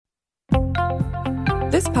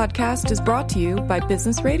This podcast is brought to you by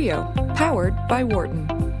Business Radio, powered by Wharton.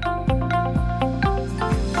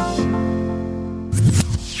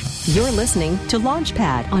 You're listening to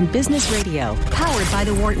Launchpad on Business Radio, powered by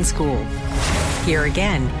the Wharton School. Here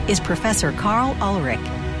again is Professor Carl Ulrich.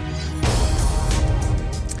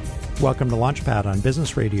 Welcome to Launchpad on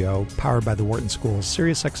Business Radio, powered by the Wharton School,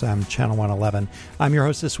 Sirius XM, Channel 111. I'm your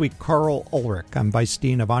host this week, Carl Ulrich. I'm Vice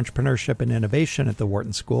Dean of Entrepreneurship and Innovation at the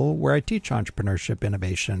Wharton School, where I teach entrepreneurship,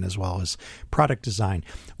 innovation, as well as product design.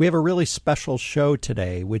 We have a really special show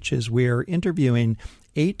today, which is we're interviewing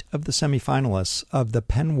 8 of the semifinalists of the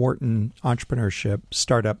Penn Wharton Entrepreneurship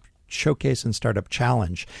Startup Showcase and Startup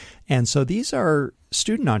Challenge. And so these are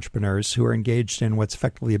student entrepreneurs who are engaged in what's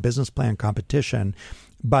effectively a business plan competition.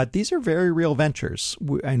 But these are very real ventures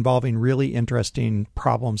involving really interesting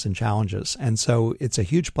problems and challenges. And so it's a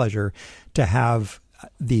huge pleasure to have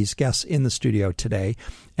these guests in the studio today.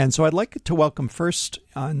 And so I'd like to welcome first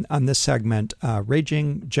on this segment,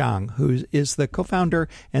 Ruijing Zhang, who is the co-founder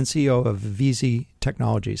and CEO of Avizi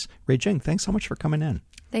Technologies. Ruijing, thanks so much for coming in.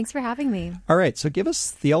 Thanks for having me. All right, so give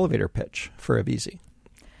us the elevator pitch for Avizi.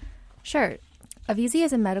 Sure. Avizi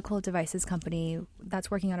is a medical devices company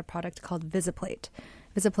that's working on a product called VisiPlate.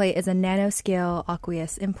 VisiPlate is a nanoscale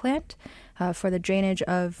aqueous implant for the drainage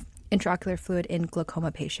of intraocular fluid in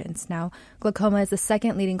glaucoma patients. Now, glaucoma is the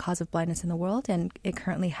second leading cause of blindness in the world, and it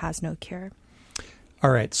currently has no cure. All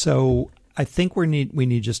right, so I think we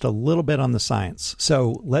need just a little bit on the science.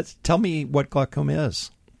 So tell me what glaucoma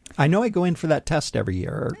is. I know I go in for that test every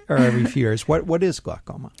year or every few years. What is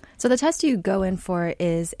glaucoma? So the test you go in for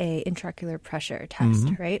is a intraocular pressure test,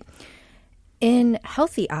 right? In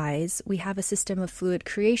healthy eyes, we have a system of fluid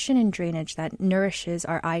creation and drainage that nourishes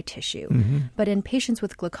our eye tissue. But in patients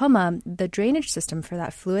with glaucoma, the drainage system for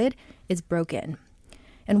that fluid is broken.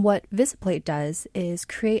 And what VisiPlate does is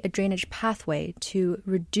create a drainage pathway to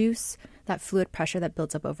reduce that fluid pressure that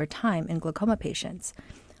builds up over time in glaucoma patients.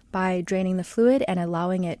 By draining the fluid and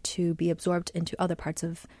allowing it to be absorbed into other parts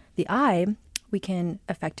of the eye, we can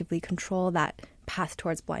effectively control that path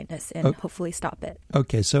towards blindness and hopefully stop it.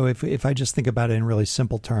 Okay, so if I just think about it in really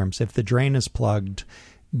simple terms, if the drain is plugged,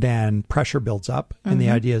 then pressure builds up, and the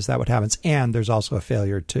idea is that what happens, and there's also a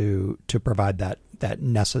failure to provide that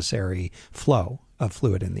necessary flow of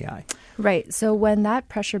fluid in the eye. Right. So when that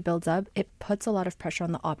pressure builds up, it puts a lot of pressure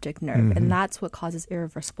on the optic nerve, and that's what causes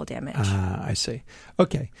irreversible damage. I see.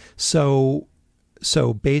 Okay. So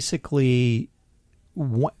basically,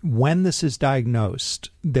 when this is diagnosed,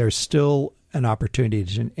 there's still an opportunity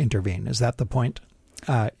to intervene. Is that the point?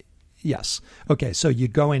 Yes. Okay. So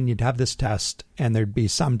you'd go in, you'd have this test, and there'd be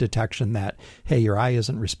some detection that, hey, your eye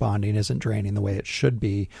isn't responding, isn't draining the way it should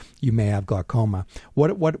be. You may have glaucoma.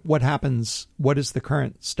 What happens? What is the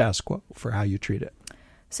current status quo for how you treat it?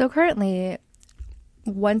 So currently,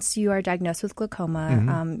 once you are diagnosed with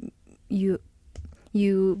glaucoma, you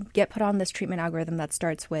get put on this treatment algorithm that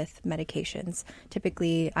starts with medications,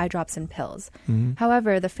 typically eye drops and pills.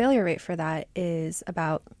 However, the failure rate for that is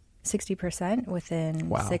about 60%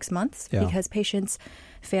 within 6 months because patients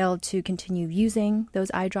fail to continue using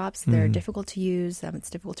those eye drops. They're difficult to use.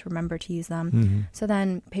 It's difficult to remember to use them. So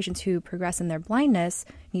then patients who progress in their blindness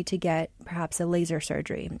need to get perhaps a laser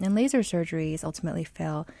surgery. And laser surgeries ultimately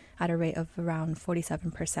fail at a rate of around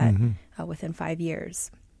 47% within 5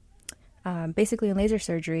 years. Basically, in laser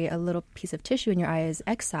surgery, a little piece of tissue in your eye is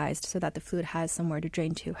excised so that the fluid has somewhere to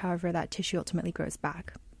drain to. However, that tissue ultimately grows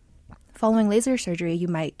back. Following laser surgery, you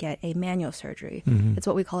might get a manual surgery. It's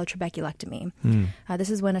what we call a trabeculectomy.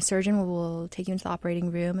 This is when a surgeon will take you into the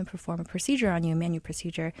operating room and perform a procedure on you, a manual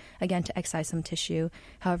procedure, again, to excise some tissue.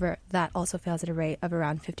 However, that also fails at a rate of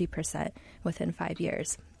around 50% within 5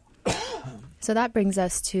 years. So that brings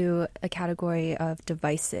us to a category of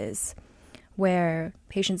devices where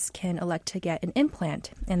patients can elect to get an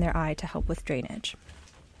implant in their eye to help with drainage.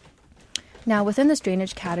 Now, within this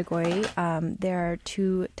drainage category, there are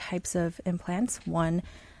 2 types of implants. One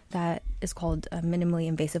that is called minimally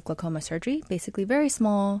invasive glaucoma surgery, basically very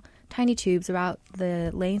small, tiny tubes about the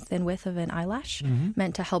length and width of an eyelash,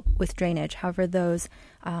 meant to help with drainage. However, those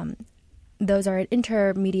are an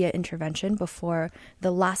intermediate intervention before the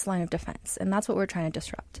last line of defense, and that's what we're trying to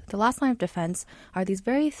disrupt. The last line of defense are these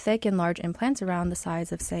very thick and large implants around the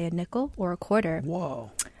size of, say, a nickel or a quarter. Whoa.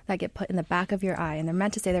 That get put in the back of your eye, and they're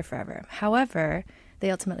meant to stay there forever. However,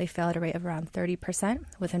 they ultimately fail at a rate of around 30%.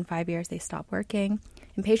 Within 5 years, they stop working,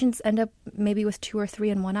 and patients end up maybe with 2 or 3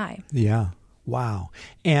 in one eye. Yeah. Wow.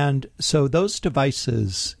 And so those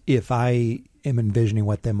devices, if I am envisioning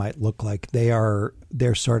what they might look like, they're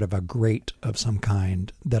sort of a grate of some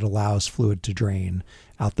kind that allows fluid to drain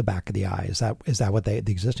out the back of the eye. Is that what the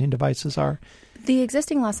existing devices are? The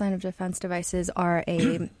existing last line of defense devices are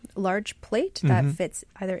a large plate that fits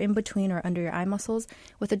either in between or under your eye muscles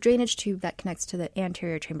with a drainage tube that connects to the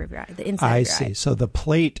anterior chamber of your eye, the inside of your eye. I see. So the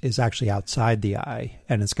plate is actually outside the eye,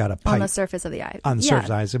 and it's got a pipe. On the surface of the eye. On the surface of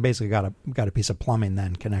the eye. So basically got a piece of plumbing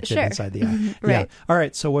then connected inside the eye. Right. Yeah. All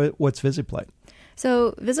right. So what's VisiPlate?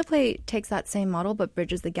 So VisiPlate takes that same model but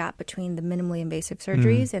bridges the gap between the minimally invasive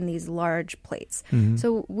surgeries and these large plates.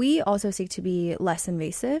 So we also seek to be less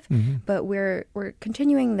invasive, but we're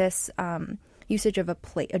continuing this usage of a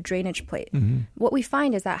drainage plate. What we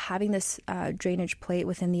find is that having this drainage plate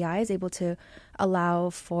within the eye is able to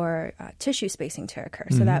allow for tissue spacing to occur,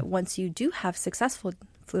 so that once you do have successful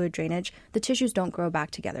fluid drainage, the tissues don't grow back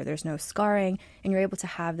together. There's no scarring, and you're able to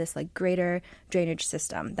have this like greater drainage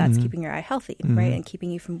system that's keeping your eye healthy, right, and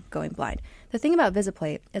keeping you from going blind. The thing about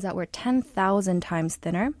VisiPlate is that we're 10,000 times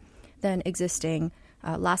thinner than existing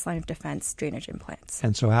last line of defense drainage implants.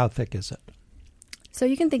 And so how thick is it? So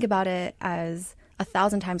you can think about it as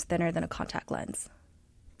 1,000 times thinner than a contact lens.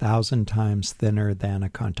 1,000 times thinner than a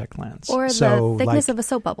contact lens. Or the thickness of a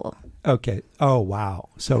soap bubble. Okay. Oh, wow.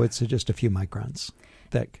 So it's just a few microns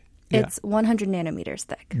thick. Yeah. It's 100 nanometers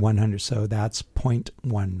thick. 100. So that's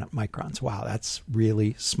 0.1 microns. Wow, that's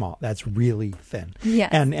really small. That's really thin. Yes.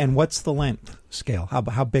 And what's the length scale?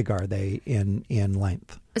 How big are they in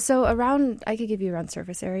length? So I could give you around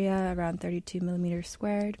surface area, around 32 millimeters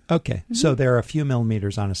squared. Okay. So there are a few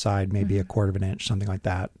millimeters on a side, maybe a quarter of an inch, something like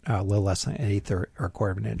that, a little less than an eighth or a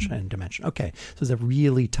quarter of an inch in dimension. Okay. So it's a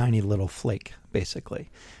really tiny little flake, basically.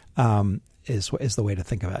 Is the way to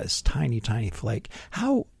think about it. This tiny, tiny flake.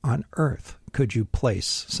 How on earth could you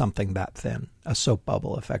place something that thin, a soap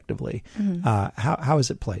bubble, effectively? How is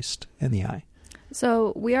it placed in the eye?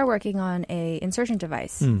 So we are working on a insertion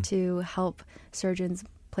device to help surgeons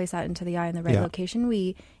place that into the eye in the right location.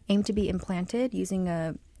 We aim to be implanted using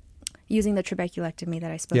the trabeculectomy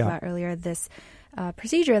that I spoke about earlier. This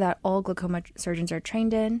procedure that all glaucoma surgeons are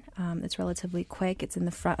trained in. It's relatively quick. It's in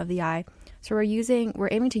the front of the eye. So we're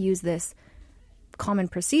aiming to use this common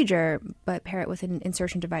procedure, but pair it with an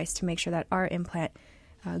insertion device to make sure that our implant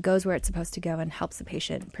goes where it's supposed to go and helps the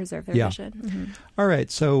patient preserve their vision. All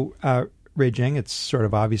right. So, Rui Jing, it's sort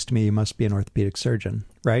of obvious to me you must be an orthopedic surgeon,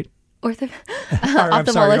 right?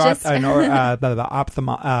 Ophthalmologist?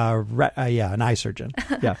 An eye surgeon.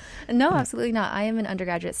 Yeah. No, absolutely not. I am an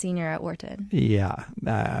undergraduate senior at Wharton. Yeah,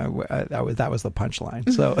 that was the punchline.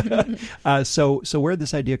 So, so where did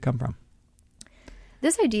this idea come from?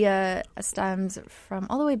 This idea stems from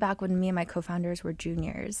all the way back when me and my co-founders were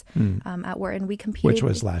juniors at Wharton. We competed, which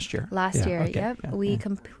was last year. Okay. Yep. Yeah,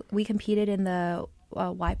 we competed in the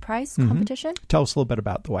Y Prize competition. Tell us a little bit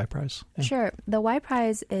about the Y Prize. Yeah. Sure. The Y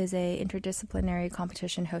Prize is a interdisciplinary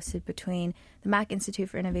competition hosted between the Mack Institute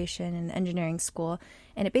for Innovation and the Engineering School,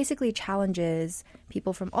 and it basically challenges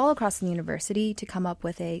people from all across the university to come up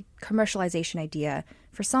with a commercialization idea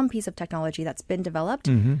for some piece of technology that's been developed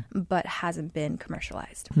but hasn't been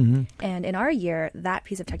commercialized. And in our year, that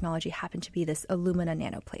piece of technology happened to be this Illumina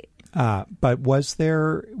nanoplate. But was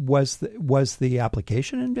the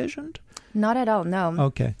application envisioned? Not at all, no.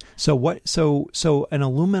 Okay. So an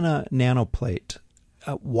Illumina nanoplate,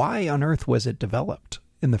 why on earth was it developed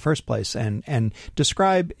in the first place? And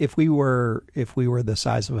describe, if we were the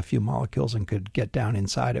size of a few molecules and could get down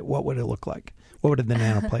inside it, what would it look like? What would the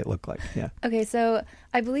nanoplate look like? Yeah. Okay, so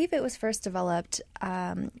I believe it was first developed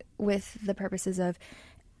with the purposes of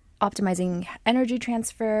optimizing energy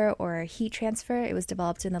transfer or heat transfer. It was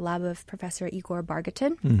developed in the lab of Professor Igor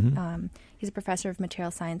Bargatin. He's a professor of material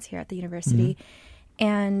science here at the university.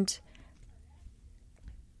 And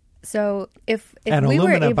so if and we Illumina,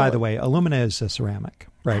 were able... by the way, Illumina is a ceramic,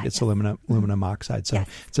 right? It's aluminum oxide. So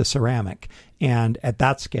it's a ceramic. And at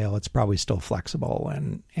that scale, it's probably still flexible.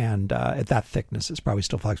 And at that thickness, it's probably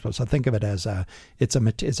still flexible. So think of it as it's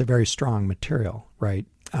a very strong material, right?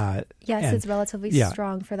 Yes, it's relatively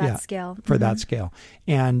strong for that scale. For that scale.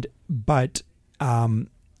 But the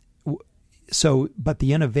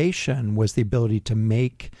innovation was the ability to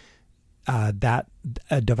make a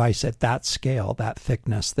device at that scale, that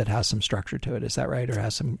thickness, that has some structure to it. Is that right? Or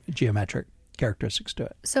has some geometric characteristics to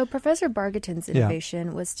it? So Professor Bargatin's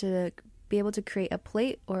innovation was to be able to create a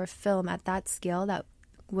plate or a film at that scale that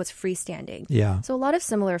was freestanding. Yeah. So a lot of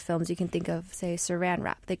similar films you can think of, say, Saran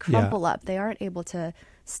wrap. They crumple up. They aren't able to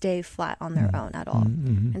stay flat on their own at all.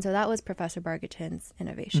 And so that was Professor Bargatin's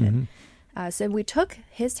innovation. So we took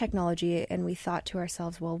his technology and we thought to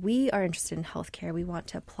ourselves, well, we are interested in healthcare. We want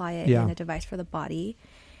to apply it in a device for the body.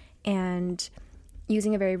 And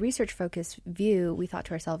using a very research-focused view, we thought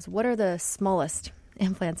to ourselves, what are the smallest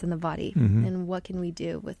implants in the body? And what can we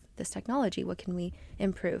do with this technology? What can we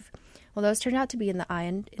improve? Well, those turned out to be in the eye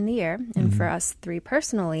and in the ear. And for us three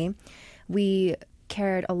personally, we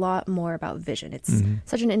cared a lot more about vision. It's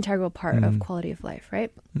such an integral part of quality of life,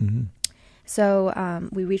 right? So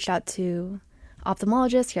we reached out to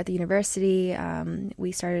ophthalmologists here at the university.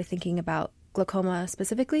 We started thinking about glaucoma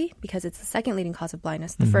specifically because it's the second leading cause of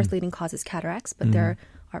blindness. The first leading cause is cataracts, but there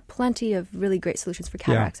are plenty of really great solutions for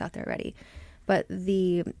cataracts out there already. But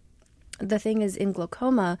the thing is, in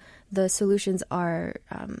glaucoma, the solutions are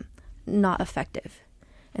not effective.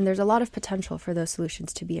 And there's a lot of potential for those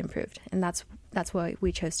solutions to be improved. And that's why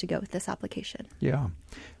we chose to go with this application. Yeah.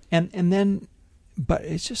 And then, but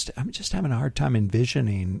I'm just having a hard time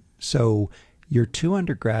envisioning. So your two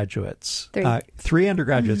undergraduates, three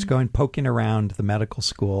undergraduates going poking around the medical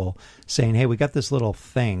school saying, hey, we got this little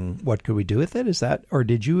thing. What could we do with it? Is that, or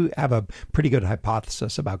did you have a pretty good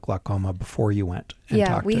hypothesis about glaucoma before you went and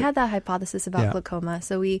talked we had that hypothesis about glaucoma.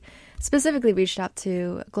 So we specifically reached out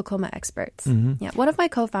to glaucoma experts. One of my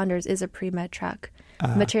co-founders is a pre-med track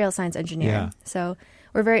material science engineer. So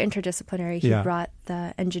we're very interdisciplinary. He brought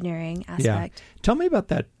the engineering aspect. Tell me about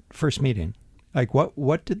that first meeting. Like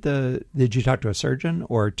what did you talk to a surgeon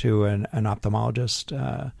or to an ophthalmologist?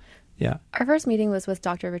 Our first meeting was with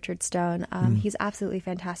Dr. Richard Stone. He's absolutely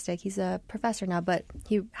fantastic. He's a professor now, but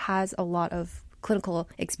he has a lot of clinical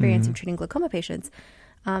experience in treating glaucoma patients.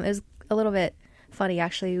 It was a little bit funny,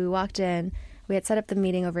 actually. We walked in, we had set up the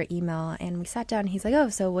meeting over email, and we sat down, and he's like, oh,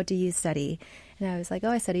 so what do you study? And I was like, oh,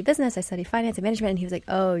 I study business, I study finance and management. And he was like,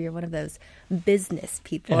 oh, you're one of those business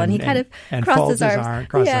people. And he kind of crossed his arms.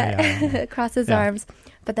 Crossed his arms.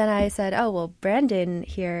 But then I said, oh, well, Brandon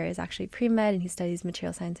here is actually pre-med, and he studies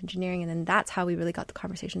material science engineering. And then that's how we really got the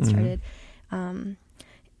conversation started.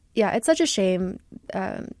 It's such a shame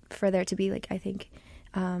for there to be, like, I think,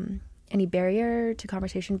 any barrier to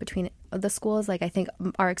conversation between the schools. Like, I think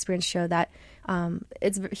our experience showed that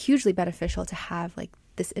it's hugely beneficial to have, like,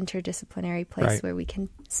 this interdisciplinary place where we can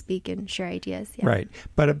speak and share ideas. Right.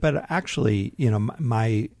 But actually, you know,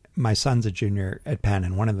 my son's a junior at Penn,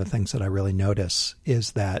 and one of the things that I really notice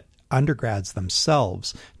is that undergrads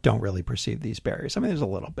themselves don't really perceive these barriers. I mean, there's a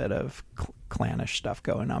little bit of clannish stuff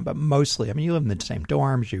going on, but mostly, I mean, you live in the same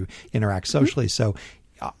dorms, you interact socially, so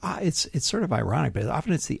it's sort of ironic, but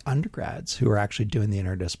often it's the undergrads who are actually doing the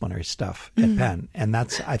interdisciplinary stuff at Penn, and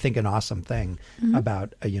that's, I think, an awesome thing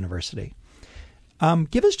about a university.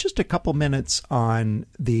 Give us just a couple minutes on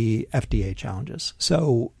the FDA challenges.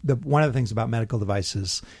 So one of the things about medical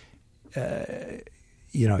devices,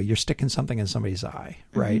 you're sticking something in somebody's eye,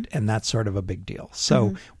 right? And that's sort of a big deal.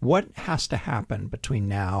 So what has to happen between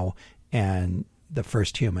now and the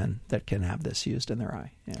first human that can have this used in their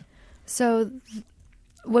eye? Yeah. So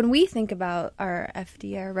when we think about our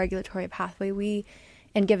FDA, our regulatory pathway,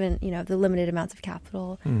 and given, the limited amounts of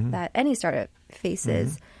capital that any startup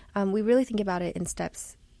faces, we really think about it in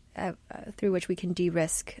steps through which we can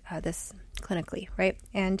de-risk this clinically, right?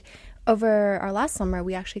 And over our last summer,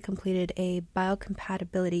 we actually completed a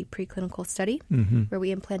biocompatibility preclinical study where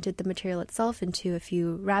we implanted the material itself into a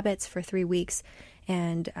few rabbits for 3 weeks,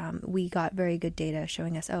 and we got very good data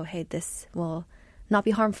showing us, oh, hey, this will not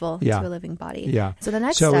be harmful to a living body. Yeah. So the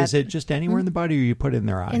next step... So is it just anywhere in the body, or you put it in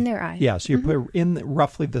their eye? In their eye. Yeah, so you put in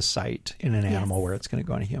roughly the site in an animal where it's going to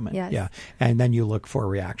go in a human. Yes. Yeah. And then you look for a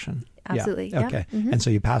reaction. Absolutely. Yeah. Okay. And so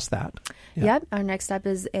you pass that. Yep. Our next step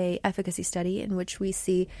is a efficacy study in which we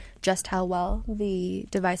see just how well the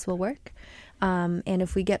device will work. And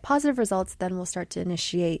if we get positive results, then we'll start to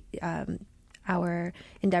initiate our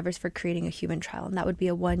endeavors for creating a human trial, and that would be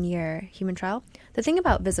a 1-year human trial. The thing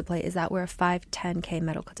about VisiPlate is that we're a 510K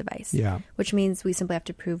medical device, which means we simply have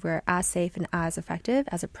to prove we're as safe and as effective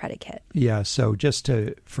as a predicate. Yeah. So just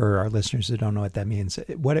for our listeners who don't know what that means,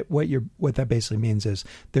 what that basically means is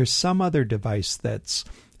there's some other device that's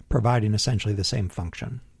providing essentially the same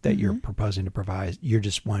function that you're proposing to provide. You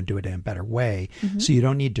just want to do it in a better way, so you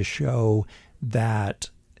don't need to show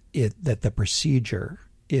that the procedure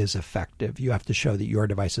is effective. You have to show that your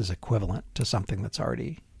device is equivalent to something that's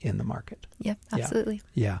already in the market. Yeah, absolutely.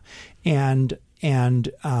 Yeah. And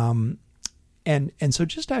so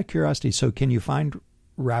just out of curiosity, so can you find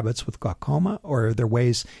rabbits with glaucoma, or are there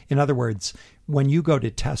ways, in other words, when you go to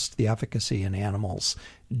test the efficacy in animals,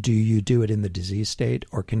 do you do it in the disease state,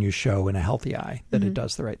 or can you show in a healthy eye that it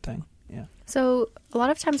does the right thing? Yeah. So a lot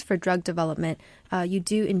of times for drug development, you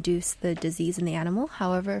do induce the disease in the animal.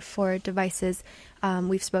 However, for devices,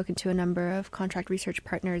 we've spoken to a number of contract research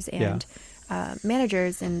partners and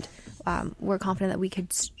managers, and we're confident that we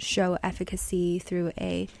could show efficacy through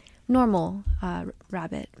a normal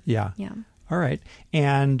rabbit. Yeah. Yeah. All right.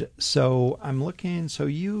 And so I'm looking, so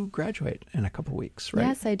you graduate in a couple weeks, right?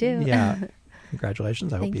 Yes, I do. Yeah.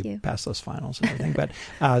 Congratulations. I hope you pass those finals and everything. But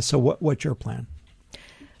so what's your plan?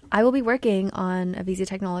 I will be working on Avizia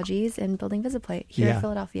Technologies and building VisiPlate here in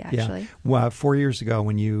Philadelphia, actually. Yeah. Well, 4 years ago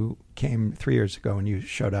when you came, 3 years ago when you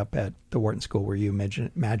showed up at the Wharton School, were you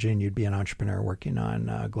imagining you'd be an entrepreneur working on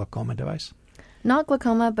a glaucoma device? Not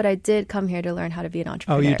glaucoma, but I did come here to learn how to be an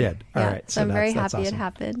entrepreneur. Oh, you did? All right. So I'm very happy awesome. It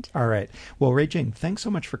happened. All right. Well, Ray-Jane, thanks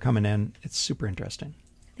so much for coming in. It's super interesting.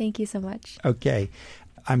 Thank you so much. Okay.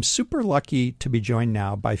 I'm super lucky to be joined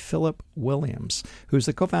now by Philip Williams, who's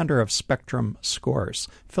the co-founder of Spectrum Scores.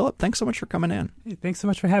 Philip, thanks so much for coming in. Hey, thanks so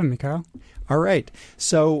much for having me, Carl. All right.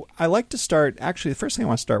 So I like to start, actually, the first thing I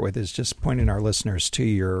want to start with is just pointing our listeners to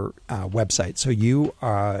your website. So you,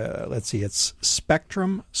 let's see, it's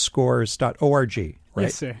spectrumscores.org. Right?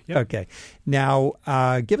 Yes, sir. Yep. Okay. Now,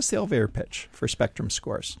 give us the elevator pitch for Spectrum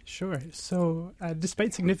Scores. Sure. So,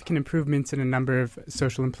 despite significant improvements in a number of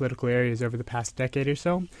social and political areas over the past decade or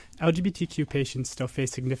so, LGBTQ patients still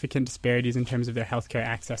face significant disparities in terms of their healthcare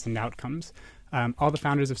access and outcomes. All the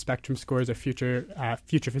founders of Spectrum Scores are future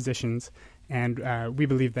physicians, and we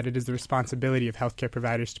believe that it is the responsibility of healthcare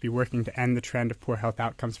providers to be working to end the trend of poor health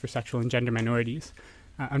outcomes for sexual and gender minorities.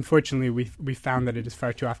 Unfortunately, we found that it is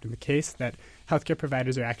far too often the case that healthcare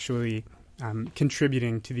providers are actually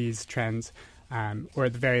contributing to these trends, or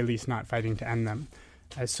at the very least not fighting to end them.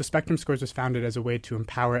 So Spectrum Scores was founded as a way to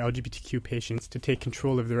empower LGBTQ patients to take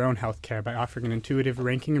control of their own healthcare by offering an intuitive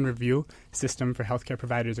ranking and review system for healthcare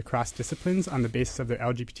providers across disciplines on the basis of their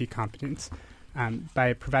LGBT competence.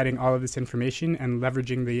 By providing all of this information and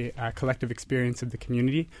leveraging the collective experience of the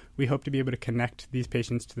community, we hope to be able to connect these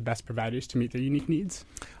patients to the best providers to meet their unique needs.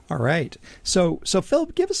 All right. So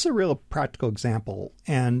Philip, give us a real practical example,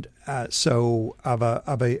 and just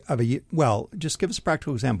give us a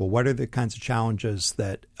practical example. What are the kinds of challenges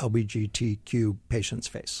that LGBTQ patients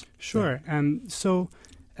face? Sure.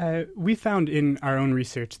 We found in our own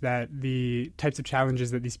research that the types of challenges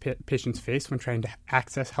that these patients face when trying to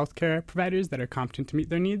access healthcare providers that are competent to meet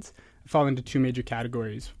their needs fall into two major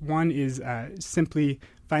categories. One is simply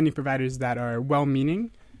finding providers that are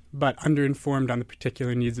well-meaning but underinformed on the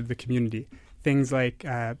particular needs of the community. Things like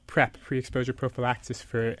PrEP, pre-exposure prophylaxis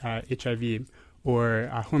for HIV, or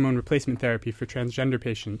hormone replacement therapy for transgender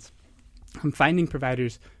patients. Finding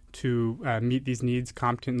providers to meet these needs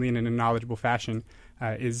competently and in a knowledgeable fashion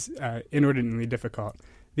is inordinately difficult.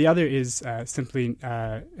 The other is simply,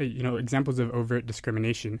 examples of overt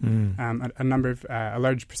discrimination. A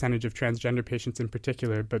large percentage of transgender patients in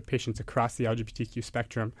particular, but patients across the LGBTQ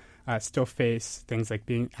spectrum, still face things like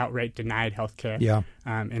being outright denied healthcare.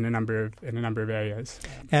 In a number of areas.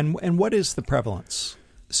 And what is the prevalence?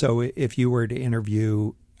 So if you were to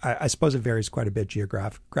interview, I suppose it varies quite a bit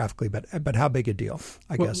geographically, but how big a deal,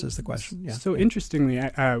 I guess, is the question. Yeah. So interestingly,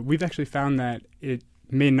 we've actually found that it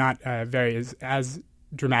may not vary as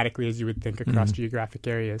dramatically as you would think across geographic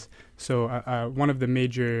areas. So one of the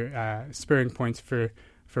major spurring points for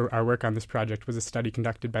our work on this project was a study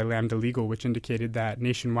conducted by Lambda Legal, which indicated that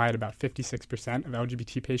nationwide about 56% of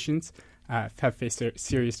LGBT patients have faced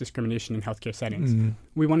serious discrimination in healthcare settings.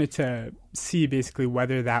 We wanted to see basically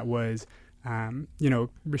whether that was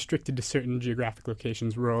restricted to certain geographic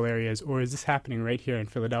locations, rural areas, or is this happening right here in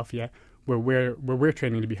Philadelphia where we're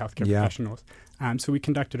training to be healthcare professionals? So we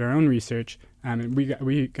conducted our own research, and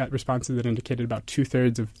we got responses that indicated about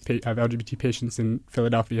 2/3 of LGBT patients in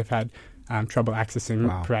Philadelphia have had trouble accessing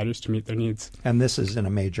providers to meet their needs. And this is in a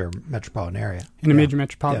major metropolitan area. In a major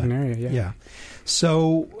metropolitan area, yeah.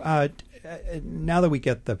 So now that we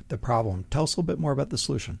get the problem, tell us a little bit more about the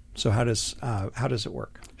solution. So how does it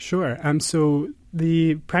work? Sure. So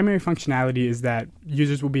the primary functionality is that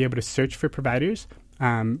users will be able to search for providers,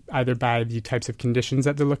 either by the types of conditions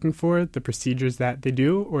that they're looking for, the procedures that they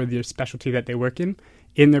do, or the specialty that they work in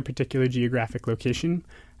their particular geographic location.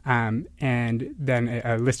 And then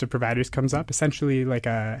a list of providers comes up, essentially like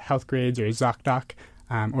a Healthgrades or a ZocDoc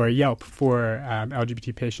or a Yelp for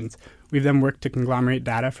LGBT patients. We've then worked to conglomerate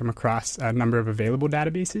data from across a number of available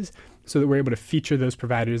databases so that we're able to feature those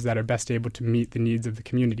providers that are best able to meet the needs of the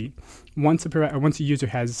community. Once a user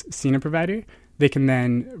has seen a provider, they can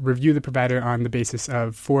then review the provider on the basis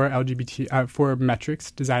of four metrics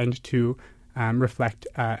designed to reflect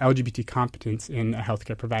LGBT competence in a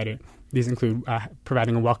healthcare provider. These include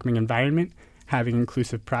providing a welcoming environment, having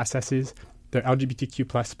inclusive processes, their LGBTQ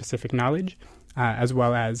plus specific knowledge, as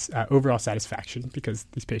well as overall satisfaction, because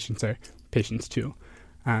these patients are patients too.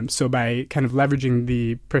 So by kind of leveraging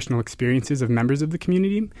the personal experiences of members of the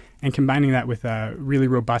community and combining that with a really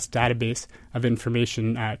robust database of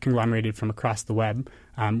information conglomerated from across the web,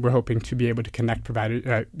 we're hoping to be able to connect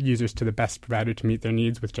users to the best provider to meet their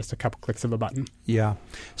needs with just a couple clicks of a button. Yeah.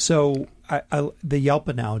 So the Yelp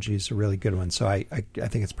analogy is a really good one. So I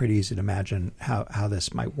think it's pretty easy to imagine how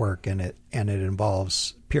this might work, and it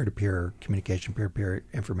involves peer-to-peer communication, peer-to-peer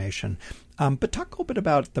information. But talk a little bit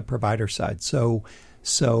about the provider side. So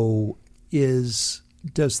is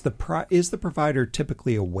the provider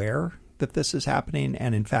typically aware that this is happening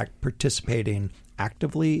and in fact participating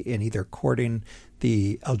actively in either courting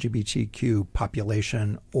the LGBTQ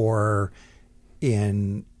population or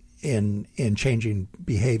in changing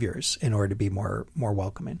behaviors in order to be more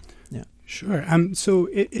welcoming? Yeah. Sure. So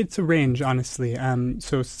it's a range, honestly.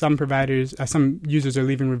 So some providers, some users are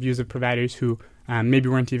leaving reviews of providers who maybe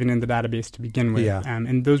weren't even in the database to begin with. Yeah.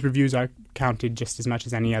 And those reviews are counted just as much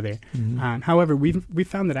as any other. Mm-hmm. However, we've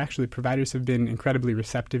found that actually providers have been incredibly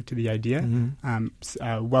receptive to the idea.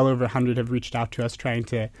 Mm-hmm. Well over 100 have reached out to us trying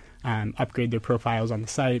to upgrade their profiles on the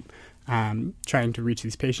site. Trying to reach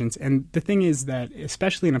these patients. And the thing is that,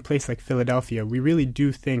 especially in a place like Philadelphia, we really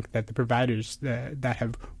do think that the providers that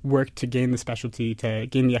have worked to gain the specialty, to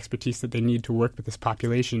gain the expertise that they need to work with this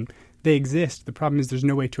population, they exist. The problem is there's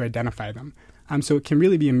no way to identify them. So it can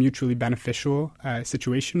really be a mutually beneficial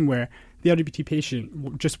situation where the LGBT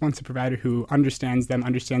patient just wants a provider who understands them,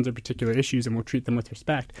 understands their particular issues, and will treat them with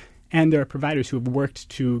respect. And there are providers who have worked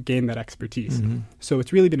to gain that expertise. Mm-hmm. So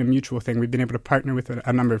it's really been a mutual thing. We've been able to partner with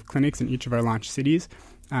a number of clinics in each of our launch cities.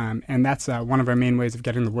 And that's one of our main ways of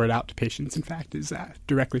getting the word out to patients, in fact, is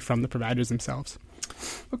directly from the providers themselves.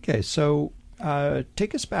 Okay, so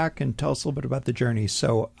take us back and tell us a little bit about the journey.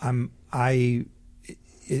 So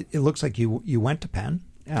it looks like you went to Penn.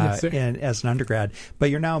 Yes, and as an undergrad, but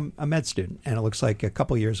you're now a med student, and it looks like a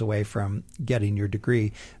couple years away from getting your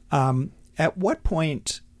degree. At what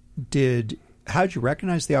point how did you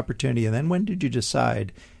recognize the opportunity, and then when did you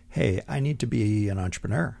decide, hey, I need to be an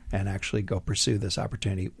entrepreneur and actually go pursue this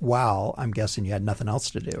opportunity? While I'm guessing you had nothing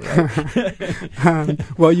else to do,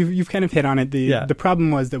 right? Well, you've kind of hit on it. The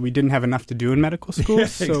problem was that we didn't have enough to do in medical school,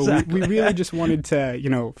 so exactly. we really just wanted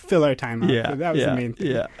to, fill our time up. So that was the main thing.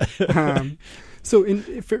 Yeah. So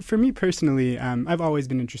for me personally, I've always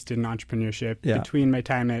been interested in entrepreneurship. Yeah. Between my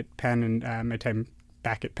time at Penn and my time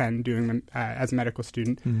back at Penn doing as a medical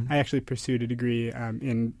student, Mm-hmm. I actually pursued a degree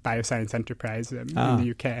in bioscience enterprise in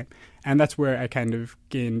the UK. And that's where I kind of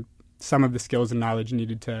gained some of the skills and knowledge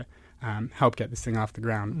needed to help get this thing off the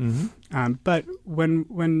ground. Mm-hmm. But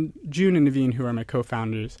when June and Naveen, who are my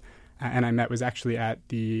co-founders, and I met, was actually at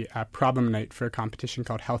the problem night for a competition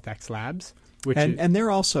called HealthX Labs. And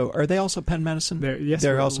are they also Penn Medicine?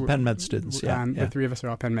 They're also Penn Med students. The three of us are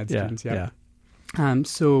all Penn Med students. Yeah.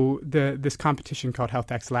 So this competition called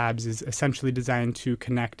HealthX Labs is essentially designed to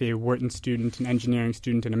connect a Wharton student, an engineering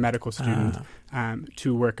student, and a medical student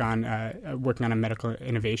to work on a medical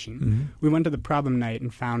innovation. Mm-hmm. We went to the problem night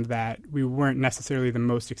and found that we weren't necessarily the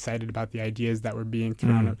most excited about the ideas that were being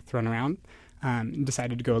thrown around.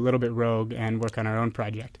 Decided to go a little bit rogue and work on our own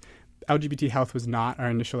project. LGBT health was not our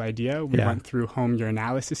initial idea. We went through home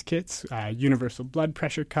urinalysis kits, universal blood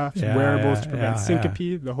pressure cuffs, wearables to prevent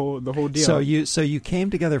syncope, the whole deal. So you came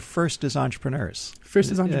together first as entrepreneurs.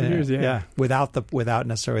 Without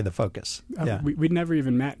necessarily the focus. We'd never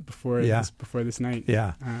even met before this night.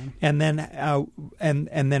 Yeah. And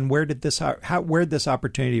then where did this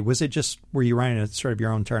opportunity, was it just, were you running a sort of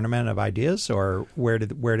your own tournament of ideas, or how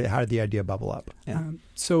did the idea bubble up? Yeah.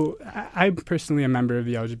 So I'm personally a member of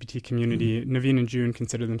the LGBT community. Mm-hmm. Naveen and June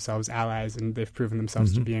consider themselves allies, and they've proven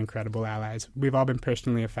themselves to be incredible allies. We've all been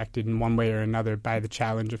personally affected in one way or another by the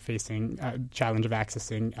challenge of accessing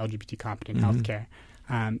LGBT competent healthcare.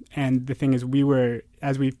 And the thing is,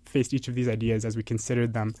 as we faced each of these ideas, as we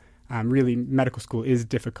considered them, really medical school is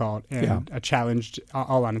difficult and a challenge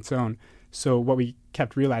all on its own. So what we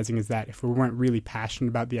kept realizing is that if we weren't really passionate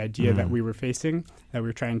about the idea that we were facing, that we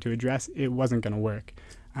were trying to address, it wasn't going to work.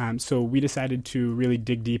 So we decided to really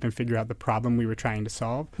dig deep and figure out the problem we were trying to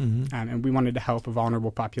solve. And we wanted to help a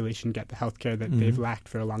vulnerable population get the healthcare that they've lacked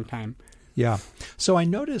for a long time. Yeah. So I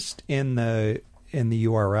noticed in the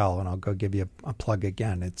URL, and I'll go give you a plug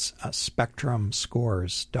again, it's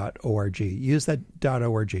spectrumscores.org. Use that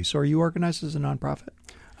 .org. So are you organized as a nonprofit?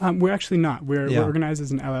 We're actually not. We're organized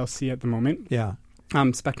as an LLC at the moment. Yeah.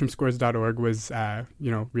 SpectrumScores.org was,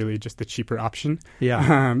 really just the cheaper option.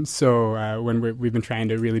 Yeah. So when we've been trying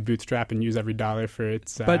to really bootstrap and use every dollar for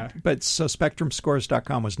its... So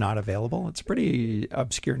SpectrumScores.com was not available? It's a pretty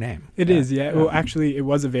obscure name. It is, yeah. Well, actually, it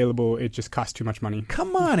was available. It just cost too much money.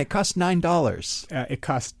 Come on. It cost $9. It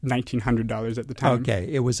cost $1,900 at the time. Okay.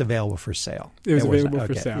 It was available for sale. It was available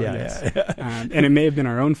for sale, yes. And it may have been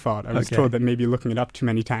our own fault. I was told that maybe looking it up too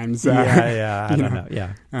many times. I don't know.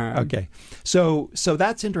 Yeah. Okay. So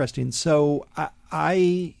that's interesting. So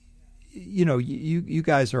you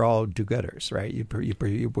guys are all do-gooders, right?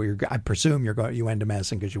 I presume you went to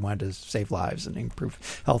medicine because you wanted to save lives and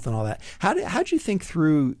improve health and all that. How'd you think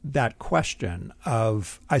through that question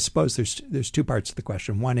of? I suppose there's two parts to the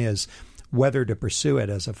question. One is whether to pursue it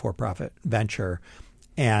as a for-profit venture,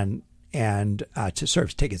 and to sort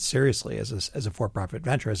of take it seriously as a for-profit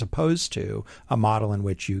venture, as opposed to a model in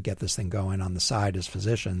which you get this thing going on the side as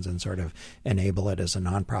physicians and sort of enable it as a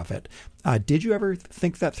nonprofit. Did you ever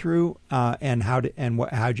think that through? And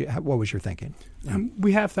what was your thinking?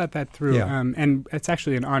 We have thought that through, and it's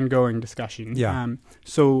actually an ongoing discussion. Yeah.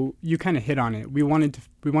 So you kind of hit on it. We wanted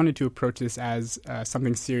to approach this as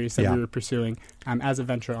something serious that we were pursuing as a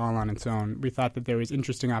venture all on its own. We thought that there was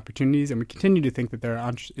interesting opportunities, and we continue to think that there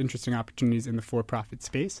are interesting opportunities in the for-profit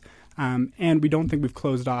space. And we don't think we've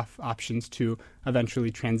closed off options to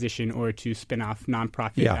eventually transition or to spin off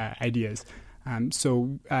nonprofit ideas.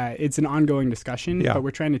 So it's an ongoing discussion, but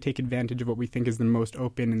we're trying to take advantage of what we think is the most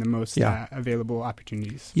open and the most available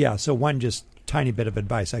opportunities. Yeah, so one just tiny bit of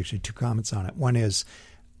advice, actually two comments on it. One is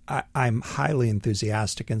I'm highly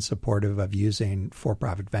enthusiastic and supportive of using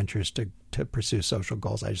for-profit ventures to pursue social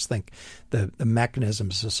goals. I just think the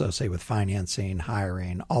mechanisms associated with financing,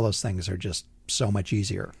 hiring, all those things are just so much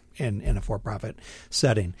easier in a for-profit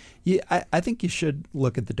setting. I think you should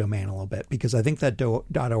look at the domain a little bit, because I think that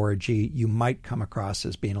 .org you might come across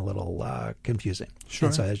as being a little confusing. Sure.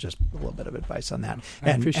 And so there's just a little bit of advice on that,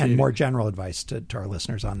 and more general advice to our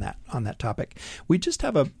listeners on that topic. We just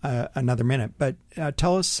have another minute, but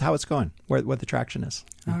tell us how it's going, what the traction is.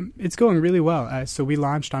 It's going really well. So we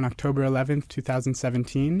launched on October 11th,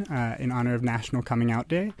 2017, in honor of National Coming Out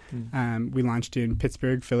Day. We launched in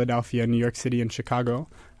Pittsburgh, Philadelphia, New York City, and Chicago.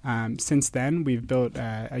 Since then, we've built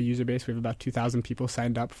a user base. We have about 2,000 people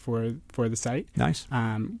signed up for the site. Nice.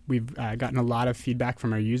 We've gotten a lot of feedback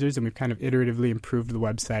from our users, and we've kind of iteratively improved the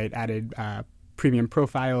website, added premium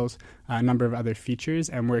profiles, a number of other features,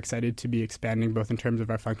 and we're excited to be expanding both in terms of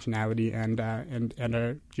our functionality and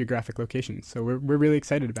our geographic locations. So we're really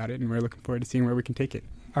excited about it, and we're looking forward to seeing where we can take it.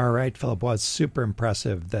 All right, Philip. Well, it's super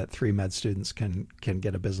impressive that 3 med students can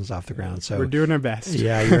get a business off the ground. So we're doing our best.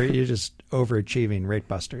 Yeah, you're just overachieving rate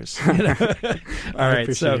busters. All right,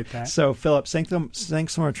 appreciate that. So Philip,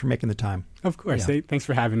 thanks so much for making the time. Of course. Yeah. Thanks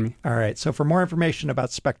for having me. All right. So for more information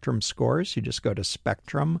about Spectrum Scores, you just go to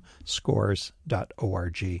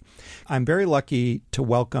spectrumscores.org. I'm very lucky to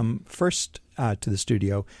welcome first to the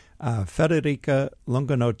studio Federica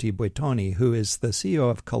Longonotti-Buitoni, who is the CEO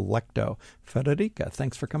of Collecto. Federica,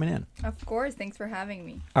 thanks for coming in. Of course. Thanks for having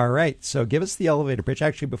me. All right. So give us the elevator pitch.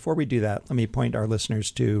 Actually, before we do that, let me point our listeners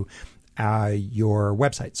to your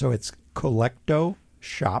website. So it's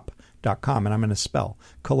collectoshop.com, and I'm going to spell.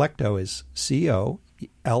 Collecto is Collecto,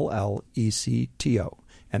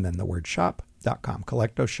 and then the word shop.com,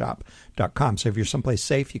 collectoshop.com. So if you're someplace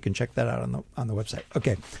safe, you can check that out on the website.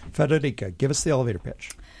 Okay, Federica, give us the elevator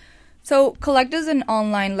pitch. So Collecto is an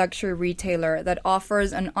online luxury retailer that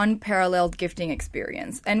offers an unparalleled gifting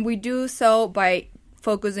experience, and we do so by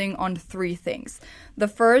focusing on 3 things. The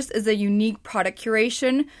first is a unique product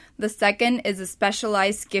curation, the second is a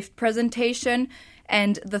specialized gift presentation,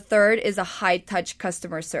 and the third is a high-touch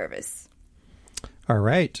customer service. All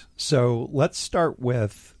right. So let's start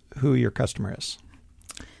with who your customer is.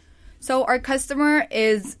 So our customer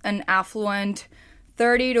is an affluent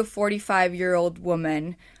 30 to 45-year-old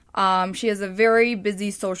woman. She has a very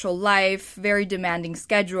busy social life, very demanding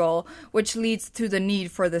schedule, which leads to the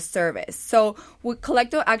need for this service. So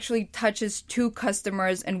Collecto actually touches 2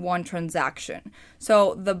 customers in one transaction.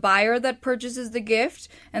 So the buyer that purchases the gift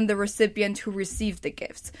and the recipient who receives the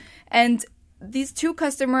gifts. And these 2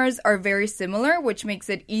 customers are very similar, which makes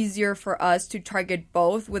it easier for us to target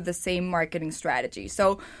both with the same marketing strategy.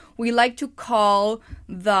 So we like to call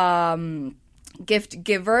the gift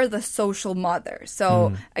giver the social mother.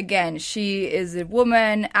 So again, she is a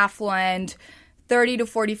woman, affluent, 30 to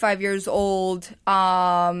 45 years old,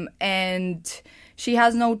 and she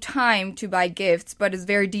has no time to buy gifts, but is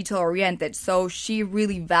very detail-oriented. So she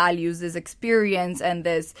really values this experience and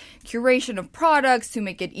this curation of products to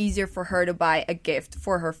make it easier for her to buy a gift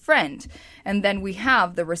for her friend. And then we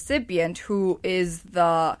have the recipient, who is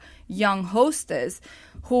the young hostess,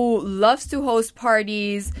 who loves to host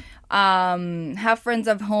parties, have friends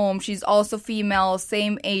at home. She's also female,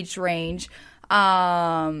 same age range.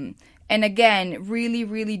 And again, really,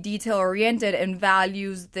 really detail-oriented and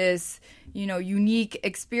values this, unique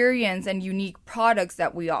experience and unique products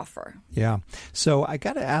that we offer. Yeah. So I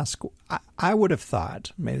got to ask, I would have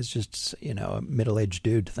thought, maybe it's just, a middle-aged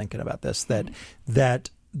dude thinking about this, that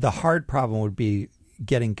the hard problem would be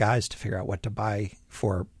getting guys to figure out what to buy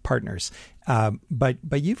for partners. But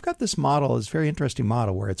you've got this model, this very interesting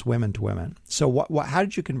model where it's women to women. So how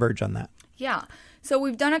did you converge on that? Yeah. So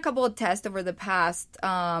we've done a couple of tests over the past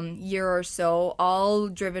year or so, all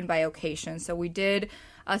driven by occasion. So we did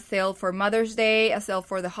a sale for Mother's Day, a sale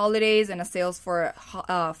for the holidays, and a sales for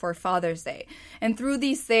Father's Day. And through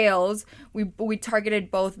these sales, we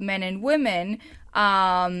targeted both men and women,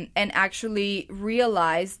 and actually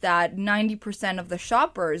realized that 90% of the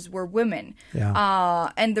shoppers were women.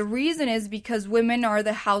 Yeah. And the reason is because women are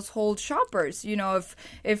the household shoppers.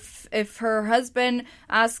 If her husband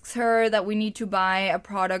asks her that we need to buy a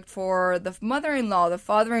product for the mother-in-law, the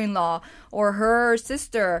father-in-law, or her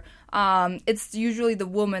sister, it's usually the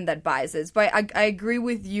woman that buys this. But I agree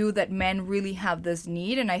with you that men really have this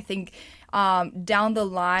need, and I think down the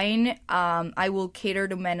line, I will cater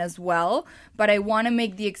to men as well, but I want to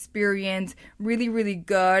make the experience really, really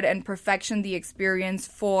good and perfection the experience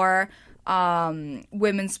for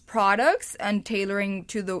women's products and catering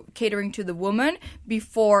to the woman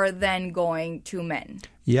before then going to men.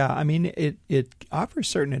 Yeah, I mean it offers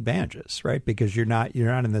certain advantages, right? Because you're not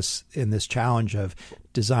in this challenge of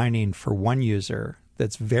designing for one user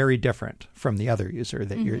that's very different from the other user,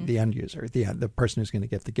 that you're the end user, the person who's going to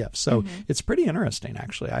get the gift. So it's pretty interesting,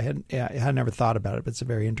 actually. I had never thought about it, but it's a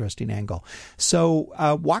very interesting angle. So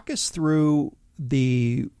walk us through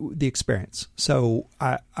the experience. So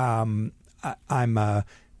I'm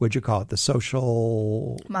what'd you call it? The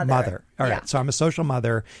social mother. All right. Yeah. So I'm a social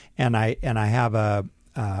mother, and I have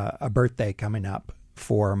a birthday coming up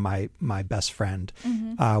for my best friend.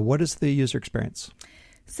 What is the user experience?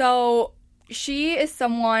 So she is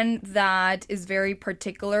someone that is very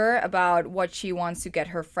particular about what she wants to get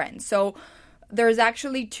her friends. So there's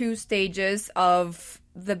actually 2 stages of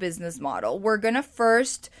the business model. We're going to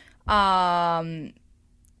first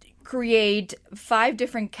create 5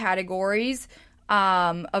 different categories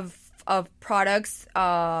of products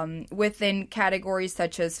within categories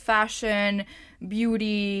such as fashion,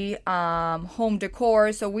 beauty, home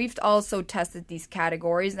decor. So we've also tested these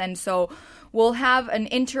categories. And so we'll have an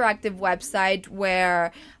interactive website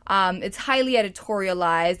where it's highly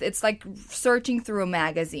editorialized. It's like searching through a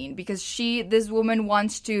magazine because this woman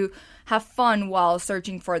wants to have fun while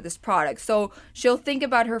searching for this product. So she'll think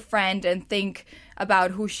about her friend and think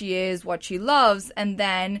about who she is, what she loves, and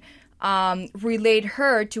then relate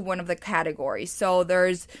her to one of the categories. So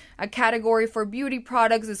there's a category for beauty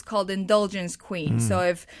products. It's called Indulgence Queen. So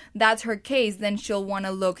if that's her case, then she'll want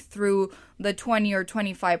to look through the 20 or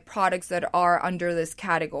 25 products that are under this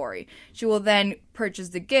category. She will then purchase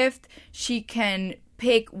the gift. She can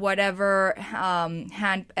pick whatever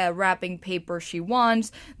hand wrapping paper she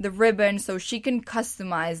wants, the ribbon, so she can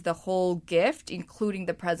customize the whole gift, including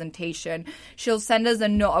the presentation. She'll send us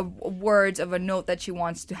words of a note that she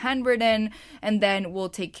wants to handwritten, and then we'll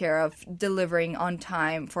take care of delivering on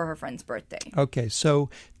time for her friend's birthday. Okay, so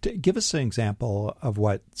give us an example of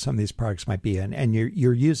what some of these products might be, and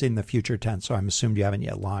you're using the future tense, so I'm assuming you haven't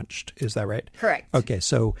yet launched. Is that right? Correct. Okay,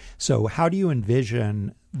 so how do you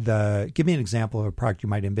envision give me an example of a product you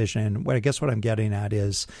might envision. What I'm getting at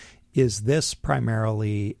is this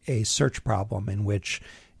primarily a search problem in which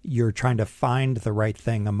you're trying to find the right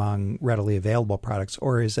thing among readily available products,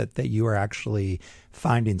 or is it that you are actually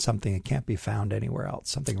finding something that can't be found anywhere else,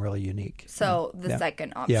 something really unique? So the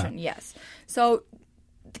second option, yes. So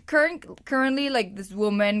currently, like, this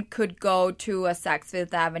woman could go to a Saks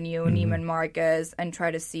Fifth Avenue, Neiman Marcus, and try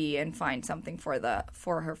to see and find something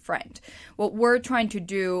for her friend. What we're trying to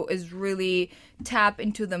do is really tap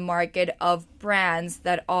into the market of brands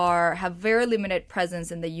that have very limited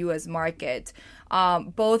presence in the U.S. market,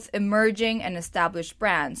 both emerging and established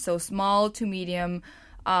brands. So small to medium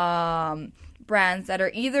brands that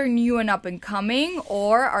are either new and up and coming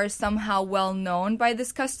or are somehow well known by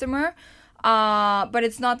this customer. But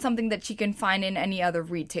it's not something that she can find in any other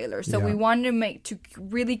retailer. So we wanted to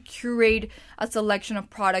really curate a selection of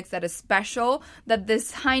products that is special, that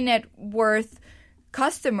this high net worth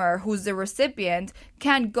customer who's the recipient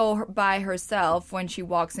can't go by herself when she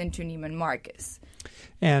walks into Neiman Marcus.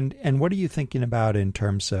 And what are you thinking about in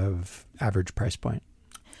terms of average price point?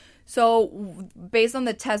 So based on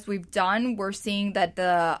the test we've done, we're seeing that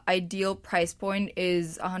the ideal price point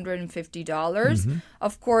is $150.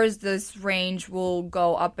 Of course, this range will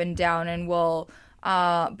go up and down, and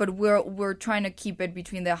but we're trying to keep it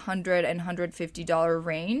between the $100 and $150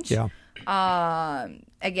 range. Yeah.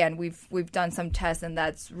 Again, we've done some tests, and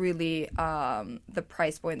that's really the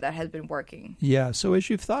price point that has been working. Yeah. So as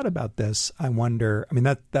you've thought about this, I wonder. I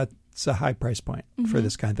mean, that's a high price point for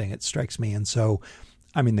this kind of thing. It strikes me, and so.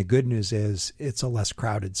 I mean, the good news is it's a less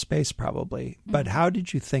crowded space probably. But how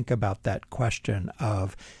did you think about that question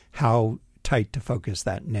of how tight to focus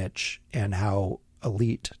that niche and how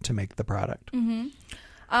elite to make the product?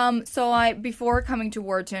 So before coming to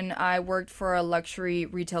Wharton, I worked for a luxury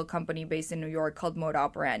retail company based in New York called Moda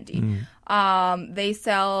Operandi. They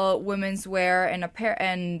sell women's wear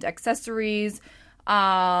and accessories.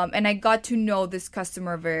 And I got to know this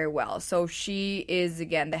customer very well. So she is,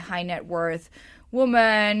 again, the high net worth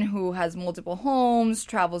woman who has multiple homes,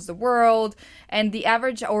 travels the world, and the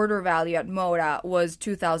average order value at Moda was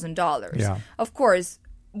 $2,000. Yeah. Of course,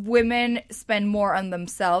 women spend more on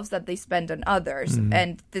themselves than they spend on others.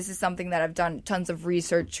 And this is something that I've done tons of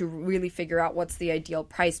research to really figure out what's the ideal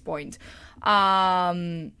price point.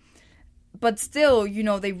 But still,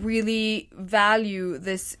 they really value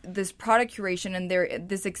this product curation and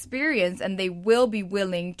this experience, and they will be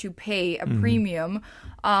willing to pay a premium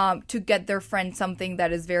to get their friend something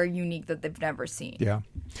that is very unique that they've never seen. Yeah.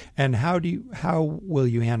 And how will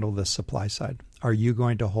you handle the supply side? Are you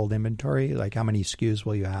going to hold inventory? Like how many SKUs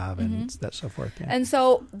will you have and that so forth? Yeah. And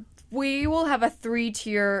so we will have a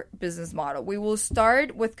 3-tier business model. We will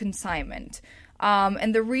start with consignment.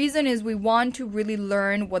 And the reason is we want to really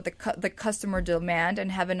learn what the customer demand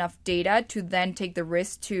and have enough data to then take the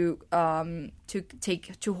risk to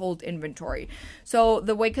hold inventory. So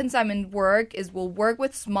the way consignment work is we'll work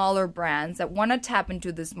with smaller brands that want to tap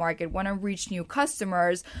into this market, want to reach new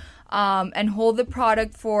customers, and hold the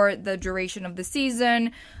product for the duration of the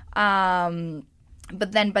season.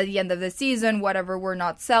 But then by the end of the season, whatever we're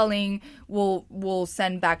not selling, we'll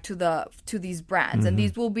send back to these brands. And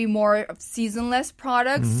these will be more of seasonless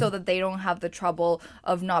products so that they don't have the trouble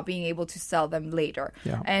of not being able to sell them later.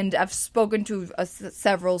 Yeah. And I've spoken to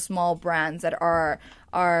several small brands that are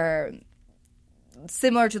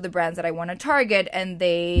similar to the brands that I want to target, and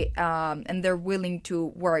they're willing to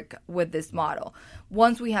work with this model.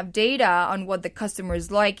 Once we have data on what the customer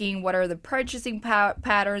is liking, what are the purchasing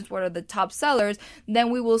patterns, what are the top sellers, then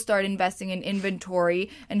we will start investing in inventory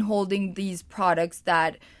and holding these products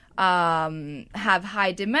that have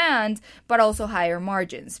high demand, but also higher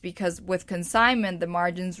margins. Because with consignment, the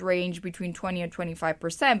margins range between 20 and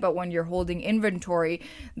 25%, but when you're holding inventory,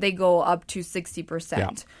 they go up to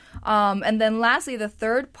 60%. Yeah. And then lastly, the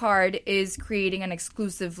third part is creating an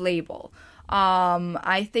exclusive label.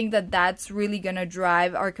 I think that that's really going to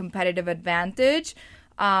drive our competitive advantage.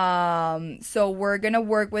 So we're going to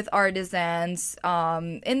work with artisans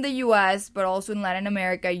in the U.S., but also in Latin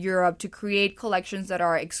America, Europe, to create collections that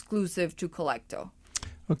are exclusive to Collecto.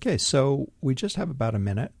 Okay, so we just have about a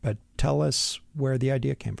minute, but tell us where the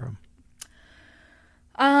idea came from.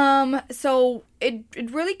 So it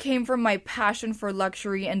really came from my passion for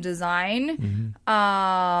luxury and design.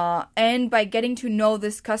 And by getting to know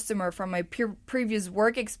this customer from my previous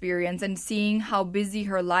work experience and seeing how busy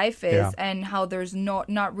her life is and how there's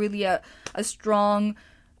not really a strong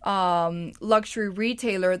luxury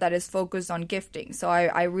retailer that is focused on gifting. So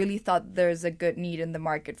I really thought there's a good need in the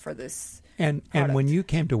market for this. And when you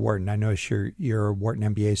came to Wharton, I know you're a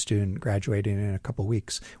Wharton MBA student graduating in a couple of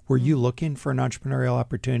weeks. Were you looking for an entrepreneurial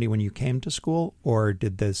opportunity when you came to school, or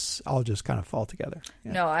did this all just kind of fall together?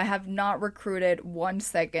 Yeah. No, I have not recruited 1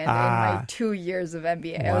 second in my 2 years of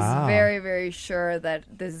MBA. Wow. I was very, very sure that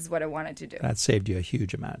this is what I wanted to do. That saved you a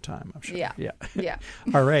huge amount of time, I'm sure. Yeah.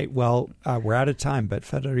 All right. Well, we're out of time, but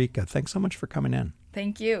Federica, thanks so much for coming in.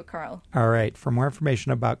 Thank you, Carl. All right. For more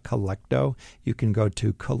information about Collecto, you can go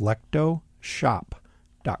to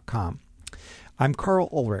collectoshop.com. I'm Carl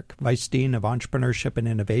Ulrich, Vice Dean of Entrepreneurship and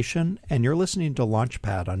Innovation, and you're listening to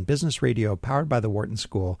Launchpad on Business Radio powered by the Wharton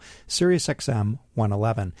School, Sirius XM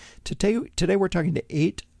 111. Today we're talking to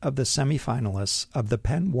 8 of the semifinalists of the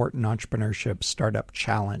Penn Wharton Entrepreneurship Startup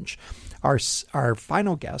Challenge. Our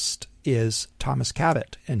final guest is Thomas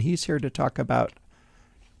Cavett, and he's here to talk about,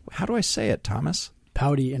 how do I say it, Thomas?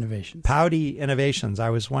 Pouty Innovations. Pouty Innovations. I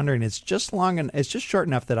was wondering, it's just short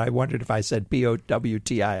enough that I wondered if I said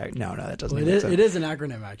POWTI. No, that doesn't make sense. It is an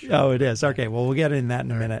acronym, actually. Oh, it is. Okay, well, we'll get into that in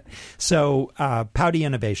a minute. So, Pouty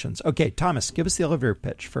Innovations. Okay, Thomas, give us the elevator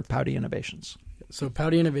pitch for Pouty Innovations. So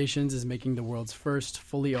Pouty Innovations is making the world's first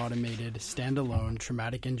fully automated, standalone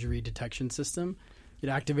traumatic injury detection system. It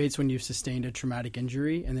activates when you've sustained a traumatic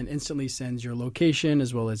injury and then instantly sends your location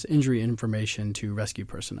as well as injury information to rescue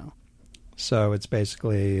personnel. So it's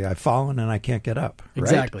basically, I've fallen and I can't get up. Right?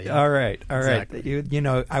 Exactly. All right. Exactly. You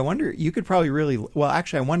know, I wonder, you could probably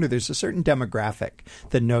I wonder there's a certain demographic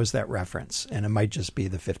that knows that reference, and it might just be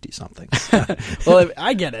the 50-somethings. Well,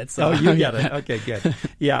 I get it. So. Oh, you get it. Okay, good.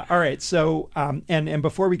 Yeah. All right. So, and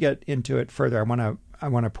before we get into it further, I want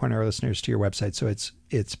to point our listeners to your website. So it's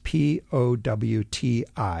POWTI,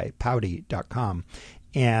 Pouty.com.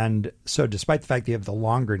 And so despite the fact that you have the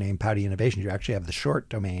longer name, Pouty Innovations, you actually have the short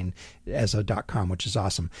domain as a .com, which is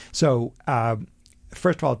awesome. So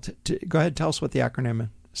first of all, go ahead and tell us what the acronym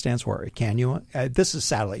stands for. Can you? This is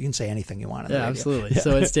satellite. You can say anything you want. Yeah, absolutely. Yeah.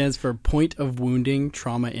 So it stands for Point of Wounding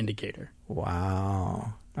Trauma Indicator.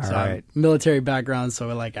 Wow. All right. right. Military background, so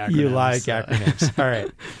I like acronyms. You like acronyms. All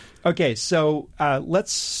right. Okay, so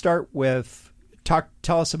let's start with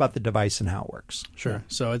tell us about the device and how it works. Sure.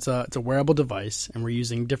 So it's a wearable device, and we're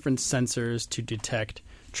using different sensors to detect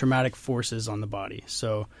traumatic forces on the body.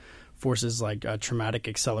 So forces like traumatic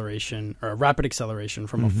acceleration or a rapid acceleration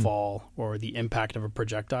from a fall or the impact of a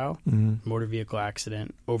projectile, motor vehicle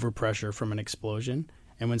accident, overpressure from an explosion.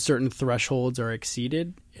 And when certain thresholds are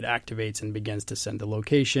exceeded, it activates and begins to send the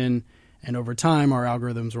location. And over time, our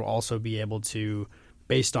algorithms will also be able to,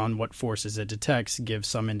 based on what forces it detects, give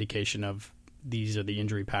some indication of these are the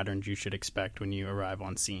injury patterns you should expect when you arrive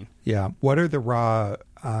on scene. Yeah. What are the raw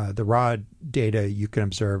data you can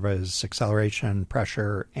observe as acceleration,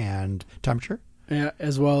 pressure, and temperature? Yeah,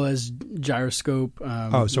 as well as gyroscope,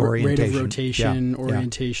 so rate of rotation,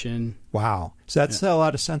 orientation. Wow. So that's a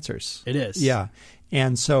lot of sensors. It is. Yeah.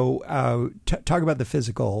 And so talk about the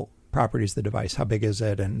physical properties of the device. How big is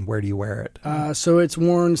it and where do you wear it? So it's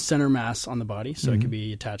worn center mass on the body. So it could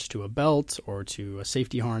be attached to a belt or to a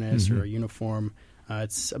safety harness or a uniform.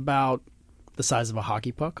 It's about the size of a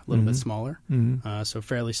hockey puck, a little bit smaller. So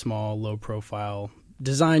fairly small, low profile,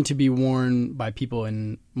 designed to be worn by people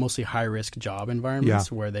in mostly high-risk job environments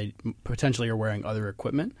where they potentially are wearing other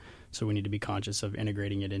equipment. So we need to be conscious of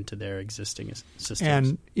integrating it into their existing systems.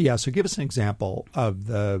 And so give us an example of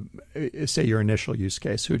say your initial use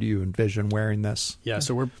case. Who do you envision wearing this? Yeah,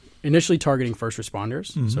 so we're initially targeting first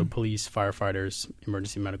responders, so police, firefighters,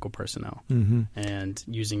 emergency medical personnel, and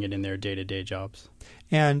using it in their day-to-day jobs.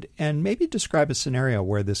 And maybe describe a scenario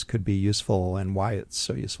where this could be useful and why it's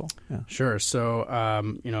so useful. Yeah. Sure.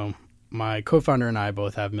 So, my co-founder and I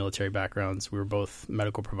both have military backgrounds. We were both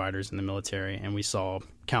medical providers in the military, and we saw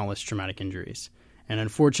countless traumatic injuries. And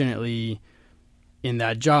unfortunately, in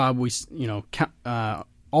that job,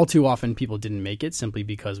 all too often people didn't make it simply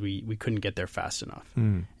because we couldn't get there fast enough.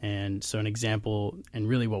 And so an example, and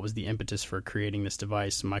really what was the impetus for creating this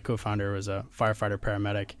device, my co-founder was a firefighter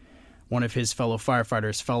paramedic. One of his fellow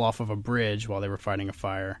firefighters fell off of a bridge while they were fighting a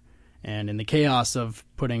fire. And in the chaos of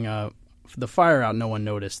putting the fire out, no one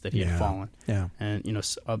noticed that he had fallen. Yeah. And,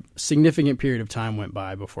 a significant period of time went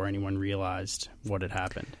by before anyone realized what had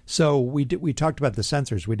happened. So we talked about the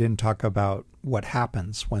sensors. We didn't talk about what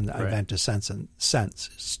happens when the event is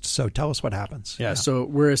sensed. So tell us what happens. Yeah. So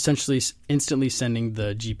we're essentially instantly sending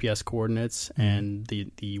the GPS coordinates and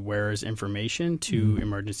the wearer's information to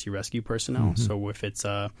emergency rescue personnel. So if it's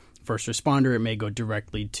a first responder, it may go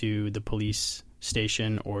directly to the police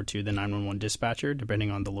station or to the 911 dispatcher, depending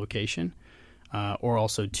on the location, or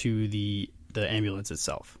also to the ambulance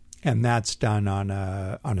itself. And that's done on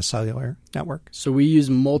a cellular network? So we use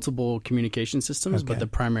multiple communication systems, but the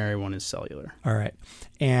primary one is cellular. All right.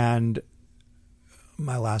 And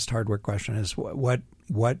my last hardware question is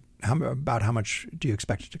how much do you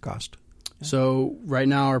expect it to cost? So right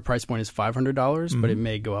now our price point is $500, but it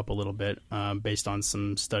may go up a little bit based on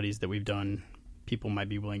some studies that we've done. People might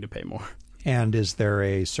be willing to pay more. And is there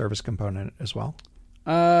a service component as well?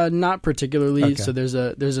 Not particularly. Okay. So there's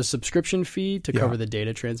a subscription fee to cover the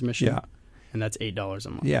data transmission. Yeah. And that's $8 a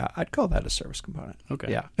month. Yeah, I'd call that a service component.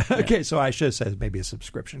 Okay. Yeah. Okay, so I should have said maybe a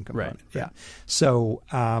subscription component. Right. Yeah. So,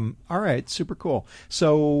 all right, super cool.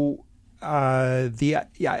 So, I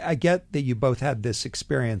get that you both had this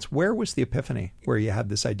experience. Where was the epiphany where you had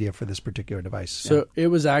this idea for this particular device? So it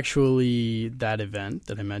was actually that event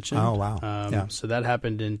that I mentioned. Oh, wow. So that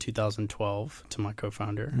happened in 2012 to my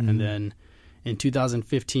co-founder. And then in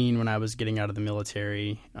 2015, when I was getting out of the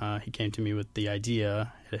military, he came to me with the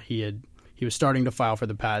idea. He he was starting to file for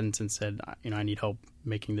the patents and said, I need help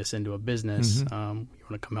making this into a business. You want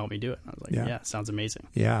to come help me do it? And I was like, yeah, sounds amazing.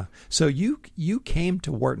 Yeah. So you came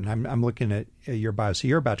to Wharton. I'm looking at your bio. So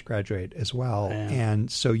you're about to graduate as well. And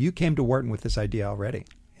so you came to Wharton with this idea already.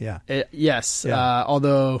 Yeah. Yes. Yeah.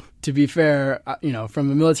 Although, to be fair, from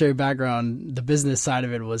a military background, the business side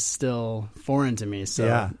of it was still foreign to me.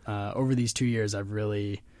 So over these 2 years, I've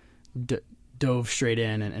really dove straight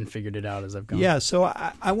in and figured it out as I've gone. Yeah. So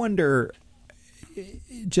I wonder,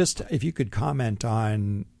 just if you could comment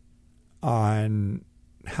on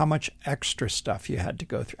how much extra stuff you had to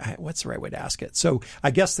go through. What's the right way to ask it? So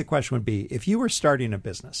I guess the question would be, if you were starting a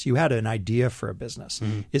business, you had an idea for a business,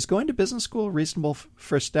 is going to business school a reasonable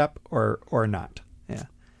first step or not?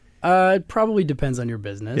 Yeah. It probably depends on your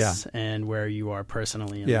business and where you are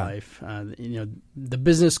personally in life. The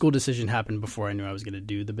business school decision happened before I knew I was going to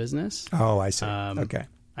do the business. Oh, I see. Okay.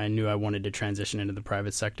 I knew I wanted to transition into the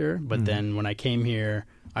private sector, but then when I came here,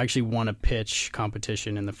 I actually won a pitch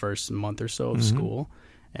competition in the first month or so of school.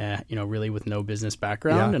 Really with no business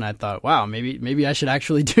background. And I thought, wow, maybe I should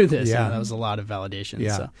actually do this. Yeah. That was a lot of validation.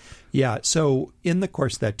 Yeah. So in the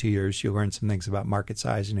course of that 2 years, you learned some things about market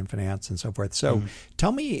sizing and finance and so forth. So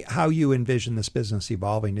tell me how you envision this business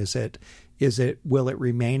evolving. Will it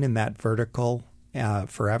remain in that vertical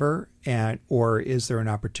forever? Or is there an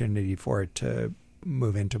opportunity for it to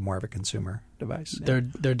move into more of a consumer device? There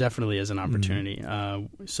definitely is an opportunity.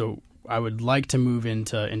 So I would like to move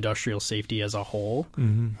into industrial safety as a whole.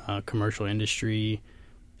 Commercial industry,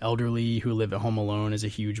 elderly who live at home alone is a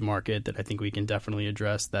huge market that I think we can definitely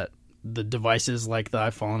address. That the devices like the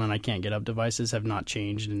iPhone and I can't get up devices have not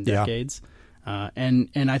changed in decades. And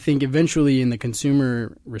I think eventually in the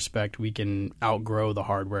consumer respect, we can outgrow the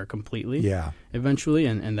hardware completely. Yeah. Eventually,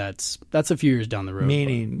 and that's a few years down the road.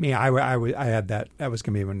 I had that. That was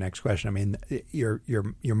going to be my next question. I mean, your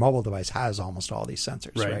mobile device has almost all these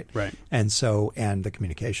sensors, right? Right. And the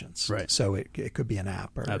communications, right? So it could be an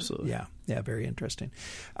app, absolutely. Yeah, very interesting.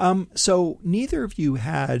 So neither of you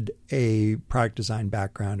had a product design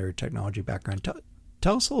background or a technology background.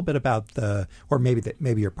 Tell us a little bit about or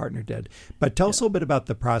maybe your partner did, but tell us a little bit about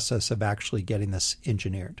the process of actually getting this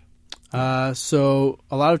engineered. So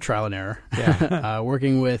a lot of trial and error. Yeah.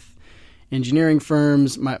 Working with engineering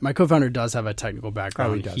firms. My co-founder does have a technical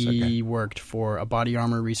background. Oh, he worked for a body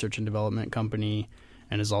armor research and development company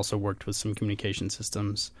and has also worked with some communication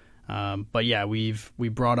systems. But yeah, we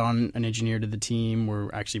brought on an engineer to the team.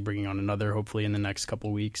 We're actually bringing on another hopefully in the next couple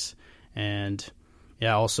of weeks. And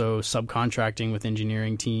also subcontracting with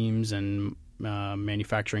engineering teams and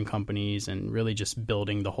manufacturing companies and really just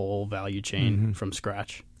building the whole value chain from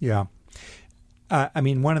scratch. Yeah. I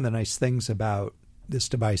mean, one of the nice things about this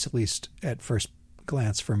device, at least at first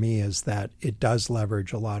glance for me, is that it does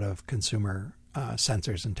leverage a lot of consumer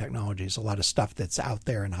sensors and technologies, a lot of stuff that's out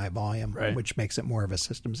there in high volume, which makes it more of a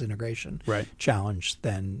systems integration challenge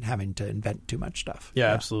than having to invent too much stuff.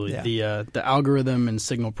 Yeah, absolutely. Yeah. The algorithm and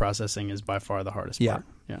signal processing is by far the hardest part.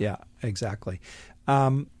 Yeah, exactly.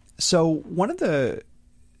 So one of the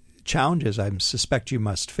challenges I suspect you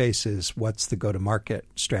must face is what's the go-to-market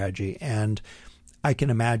strategy? And I can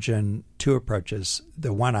imagine two approaches.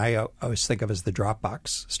 The one I always think of as the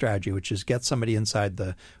Dropbox strategy, which is get somebody inside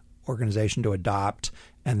the organization to adopt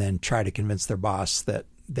and then try to convince their boss that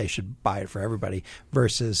they should buy it for everybody,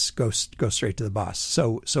 versus go straight to the boss.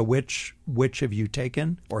 So which have you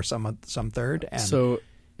taken, or some third? And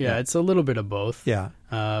it's a little bit of both. Yeah.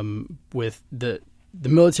 With the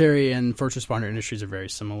military and first responder industries are very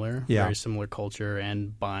similar, very similar culture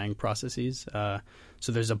and buying processes.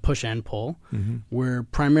 So there's a push and pull. We're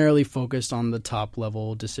primarily focused on the top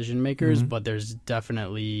level decision makers, but there's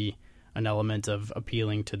definitely an element of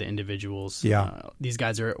appealing to the individuals. These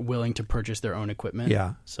guys are willing to purchase their own equipment.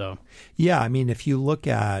 I mean, if you look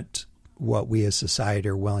at what we as society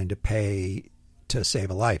are willing to pay to save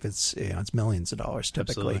a life, it's millions of dollars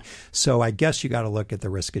typically. Absolutely. So I guess you got to look at the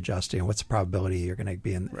risk adjusting. What's the probability you're going to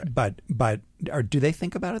be in? Right. But do they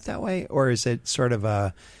think about it that way, or is it sort of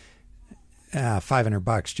a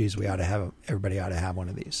 $500? Geez, everybody ought to have one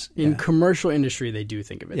of these. In commercial industry, they do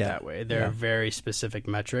think of it that way. There are very specific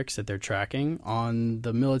metrics that they're tracking. On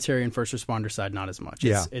the military and first responder side, not as much.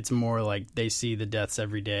 It's more like they see the deaths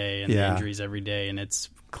every day and the injuries every day, and it's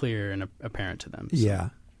clear and apparent to them. So.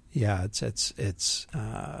 Yeah, it's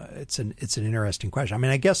an interesting question. I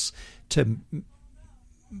mean, I guess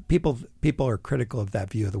people are critical of that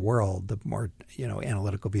view of the world, the more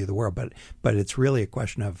analytical view of the world, but it's really a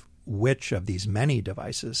question of which of these many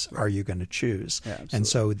devices are you going to choose, and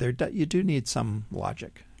so you do need some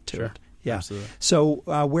logic to it. Yeah. Absolutely. So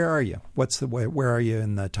where are you? Where are you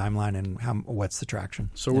in the timeline, and what's the traction?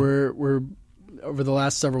 So we're over the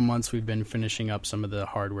last several months, we've been finishing up some of the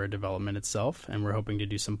hardware development itself, and we're hoping to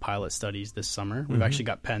do some pilot studies this summer. We've actually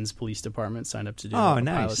got Penn's police department signed up to do a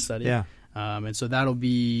pilot study. Yeah. And so that'll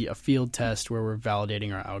be a field test where we're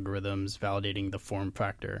validating our algorithms, validating the form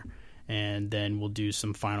factor, and then we'll do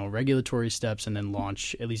some final regulatory steps and then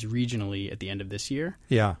launch, at least regionally, at the end of this year.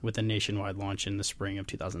 Yeah. With a nationwide launch in the spring of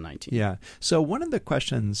 2019. Yeah. So one of the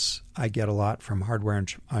questions I get a lot from hardware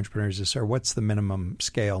entrepreneurs is, "Sir, what's the minimum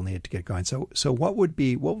scale needed to get going?" So what do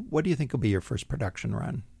you think will be your first production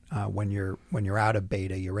run when you're out of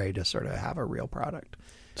beta, you're ready to sort of have a real product?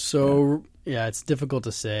 So it's difficult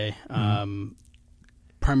to say.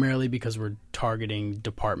 Primarily because we're targeting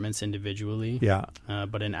departments individually. Yeah.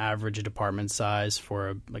 But an average department size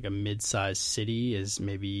for a mid-sized city is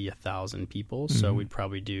maybe 1,000 people. Mm-hmm. So we'd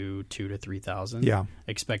probably do 2,000 to 3,000. Yeah.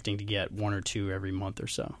 Expecting to get 1 or 2 every month or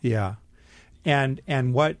so. Yeah. And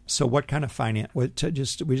what kind of finance? We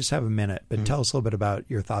just have a minute, but tell us a little bit about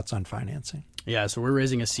your thoughts on financing. Yeah. So we're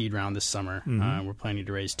raising a seed round this summer. Mm-hmm. We're planning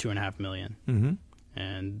to raise $2.5 million. Mm-hmm.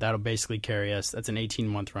 And that'll basically carry us. That's an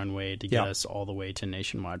 18-month runway to get us all the way to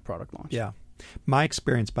nationwide product launch. Yeah. My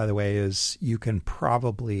experience, by the way, is you can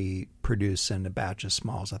probably produce in a batch as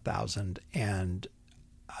small as 1,000, and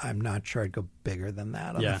I'm not sure I'd go bigger than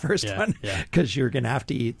that on the first one because you're going to have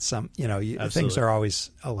to eat some. Things are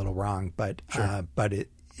always a little wrong, but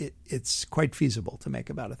it's quite feasible to make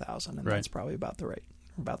about 1,000, and that's probably about the right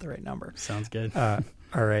number. Sounds good. All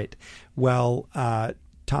right. Well.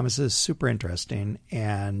 Thomas, is super interesting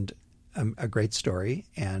and a great story,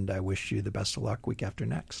 and I wish you the best of luck week after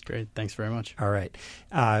next. Great. Thanks very much. All right.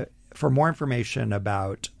 For more information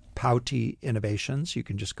about Powty Innovations, you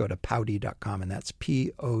can just go to powty.com, and that's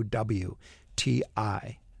POWTI.com,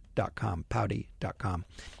 powty.com.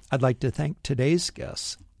 I'd like to thank today's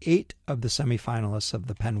guests, 8 of the semifinalists of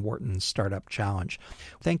the Penn Wharton Startup Challenge.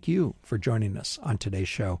 Thank you for joining us on today's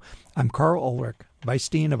show. I'm Carl Ulrich, Vice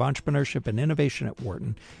Dean of Entrepreneurship and Innovation at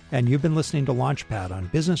Wharton, and you've been listening to Launchpad on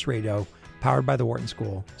Business Radio, powered by the Wharton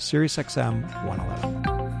School, Sirius XM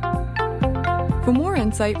 111. For more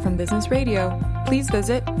insight from Business Radio, please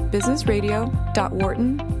visit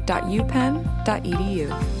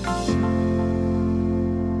businessradio.wharton.upenn.edu.